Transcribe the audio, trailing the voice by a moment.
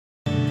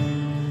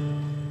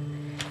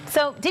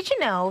So, did you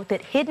know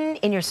that hidden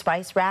in your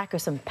spice rack are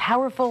some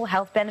powerful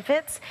health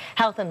benefits?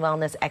 Health and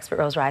wellness expert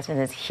Rose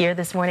Reisman is here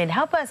this morning to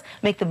help us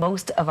make the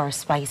most of our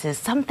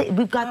spices.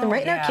 We've got them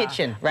right in our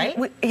kitchen, right?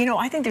 You know,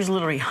 I think there's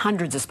literally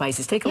hundreds of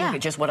spices. Take a look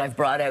at just what I've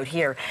brought out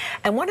here.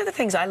 And one of the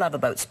things I love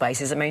about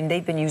spices, I mean,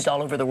 they've been used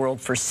all over the world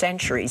for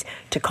centuries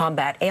to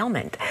combat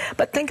ailment.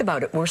 But think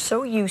about it, we're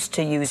so used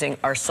to using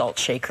our salt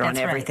shaker on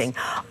everything.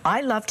 Right.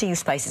 I love to use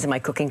spices in my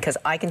cooking because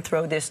I can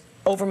throw this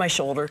over my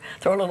shoulder,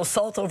 throw a little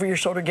salt over your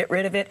shoulder, get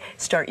rid of it,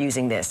 start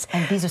using this.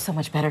 And these are so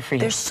much better for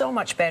you. They're so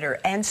much better.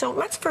 And so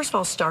let's first of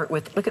all start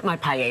with, look at my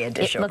paella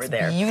dish over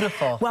there. It looks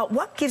beautiful. Well,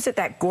 what gives it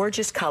that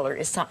gorgeous color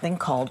is something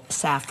called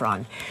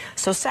saffron.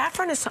 So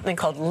saffron is something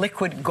called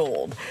liquid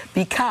gold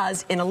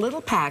because in a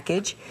little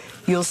package,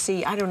 you'll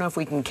see, I don't know if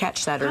we can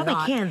catch that or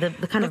not. Probably can,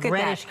 the kind of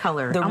reddish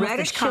color. The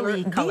reddish color.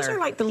 These are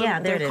like the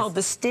little, they're called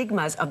the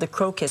stigmas of the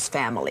crocus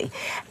family.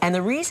 And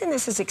the reason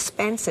this is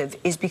expensive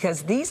is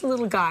because these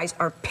little guys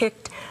are picked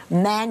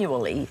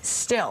manually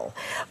still.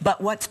 But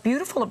what's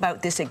beautiful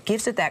about this, it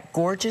gives it that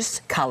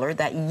gorgeous color,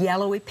 that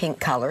yellowy pink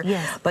color.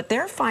 Yes. But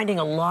they're finding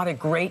a lot of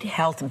great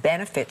health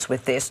benefits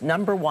with this.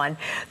 Number one,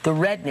 the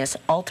redness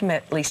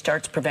ultimately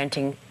starts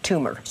preventing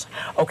tumors.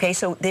 Okay,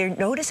 so they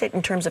notice it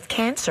in terms of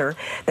cancer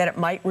that it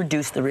might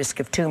reduce the risk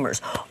of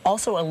tumors.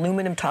 Also,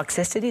 aluminum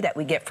toxicity that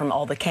we get from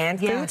all the canned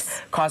foods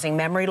causing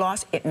memory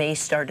loss, it may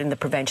start in the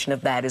prevention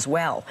of that as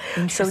well.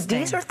 So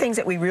these are things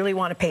that we really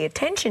want to pay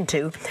attention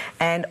to,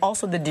 and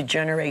also the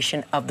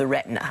degeneration of the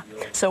retina.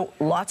 So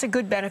lots of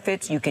good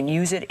benefits. You can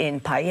use it in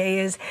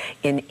paellas,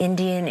 in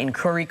Indian, in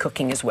curry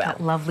cooking as well.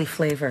 That lovely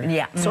flavor.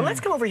 Yeah. So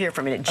let's come over here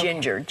for a minute.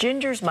 Ginger. Okay.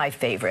 Ginger's my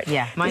favorite.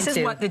 Yeah, mine too. This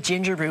is what the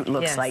ginger root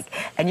looks like.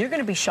 And you're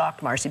going to be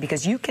shocked, Marcy,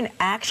 because you can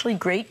actually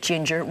grate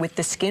ginger with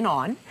the skin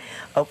on,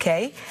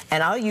 okay?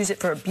 And I'll use it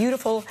for a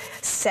beautiful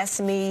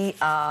sesame,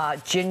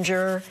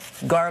 ginger,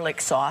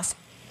 garlic sauce.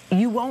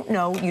 You won't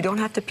know. You don't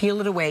have to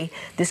peel it away.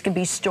 This can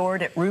be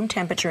stored at room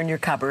temperature in your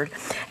cupboard.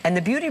 And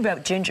the beauty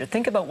about ginger,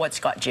 think about what's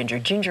got ginger.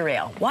 Ginger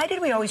ale. Why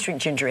did we always drink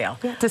ginger ale?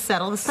 To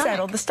settle the stomach.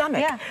 Settle the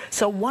stomach. Yeah.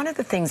 So one of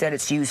the things that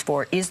it's used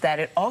for is that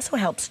it also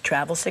helps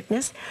travel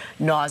sickness,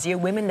 nausea.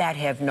 Women that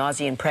have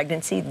nausea in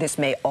pregnancy, this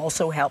may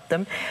also help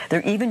them.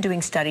 They're even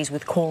doing studies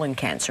with colon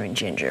cancer in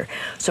ginger.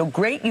 So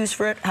great use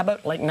for it. How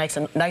about like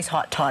nice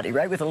hot toddy,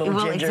 right, with a little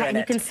ginger in it?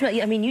 You can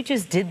smell. I mean, you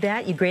just did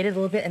that. You grated a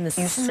little bit, and the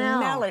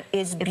smell it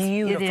is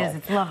beautiful. It is.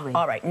 It's lovely.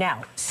 All right,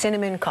 now,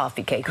 cinnamon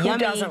coffee cake. Who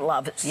doesn't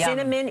love it? Yum.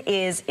 Cinnamon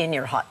is in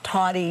your hot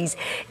toddies,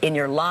 in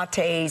your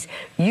lattes.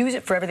 Use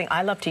it for everything.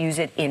 I love to use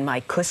it in my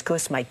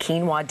couscous, my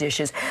quinoa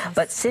dishes.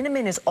 But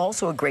cinnamon is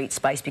also a great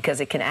spice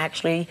because it can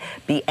actually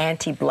be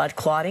anti-blood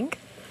clotting.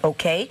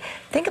 Okay?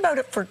 Think about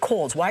it for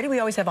colds. Why do we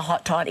always have a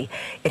hot toddy?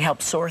 It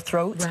helps sore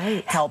throats,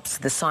 helps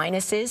the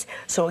sinuses.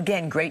 So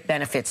again, great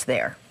benefits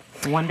there.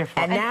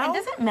 Wonderful. And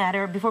does it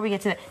matter, before we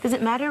get to that, does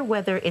it matter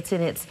whether it's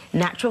in its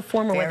natural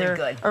form or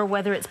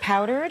whether it's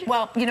powdered?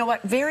 Well, you know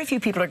what? Very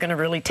few people are going to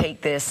really take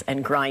this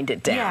and grind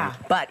it down. Yeah.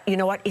 But you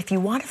know what? If you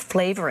want a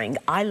flavoring,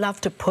 I love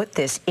to put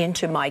this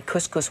into my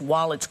couscous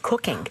while it's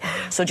cooking.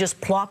 So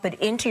just plop it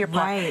into your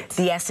pot.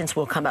 The essence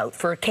will come out.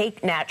 For a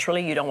cake,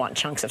 naturally, you don't want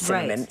chunks of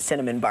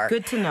cinnamon bark.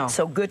 Good to know.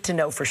 So good to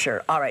know for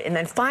sure. All right. And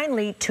then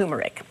finally,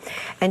 turmeric.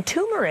 And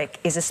turmeric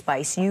is a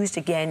spice used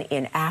again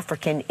in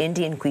African,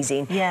 Indian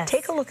cuisine. Yes.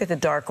 Take a look at the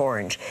dark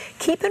orange.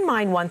 Keep in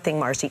mind one thing,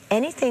 Marcy,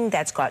 anything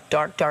that's got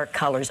dark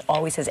colors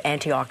always has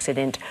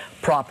antioxidant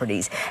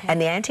properties.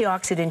 And the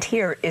antioxidant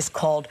here is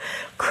called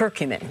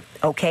curcumin,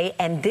 okay?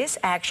 And this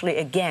actually,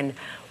 again,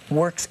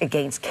 works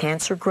against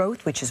cancer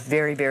growth, which is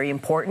very, very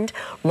important,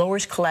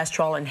 lowers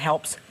cholesterol and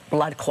helps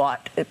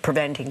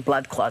preventing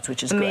blood clots,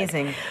 which is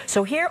amazing. Good.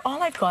 So here,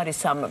 all I've got is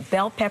some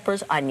bell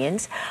peppers,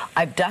 onions.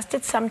 I've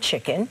dusted some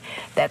chicken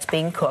that's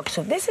being cooked.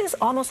 So this is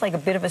almost like a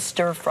bit of a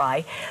stir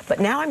fry.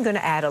 But now I'm going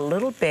to add a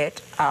little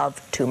bit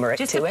of turmeric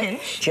to it.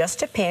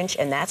 Just a pinch,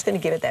 and that's going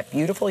to give it that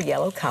beautiful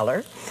yellow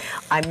color.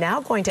 I'm now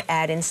going to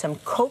add in some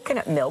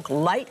coconut milk,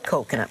 light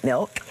coconut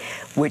milk,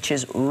 which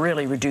is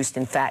really reduced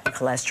in fat and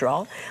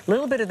cholesterol. A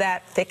little bit of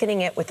that,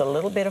 thickening it with a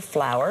little bit of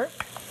flour.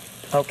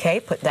 Okay,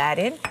 put that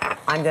in.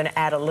 I'm going to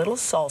add a little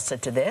salsa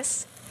to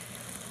this.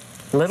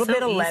 A little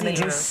bit of lemon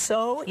juice.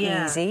 So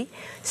easy.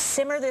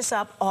 Simmer this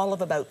up all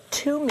of about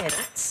 2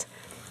 minutes.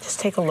 Just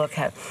take a look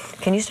at.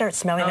 Can you start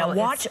smelling? Now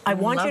watch. I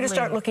want you to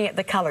start looking at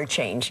the color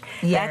change.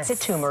 Yes. That's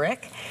a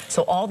turmeric.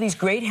 So all these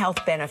great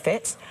health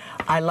benefits.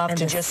 I love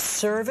to just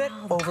serve it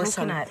over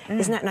some.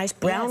 Isn't that nice?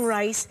 Brown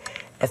rice,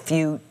 a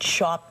few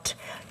chopped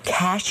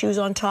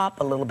cashews on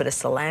top, a little bit of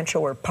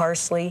cilantro or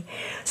parsley.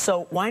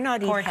 So why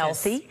not eat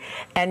healthy?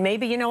 And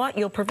maybe, you know what,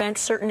 you'll prevent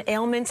certain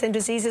ailments and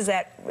diseases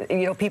that,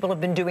 you know, people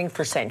have been doing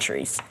for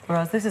centuries.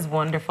 Rose, this is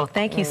wonderful.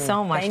 Thank you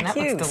so much. Thank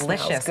you. That looks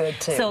delicious. Smells good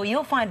too. So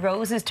you'll find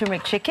Rose's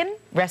turmeric chicken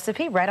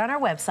recipe right on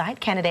our website,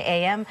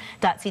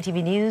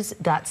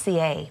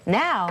 canadaam.ctvnews.ca.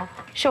 Now,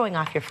 showing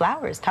off your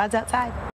flowers. Todd's outside.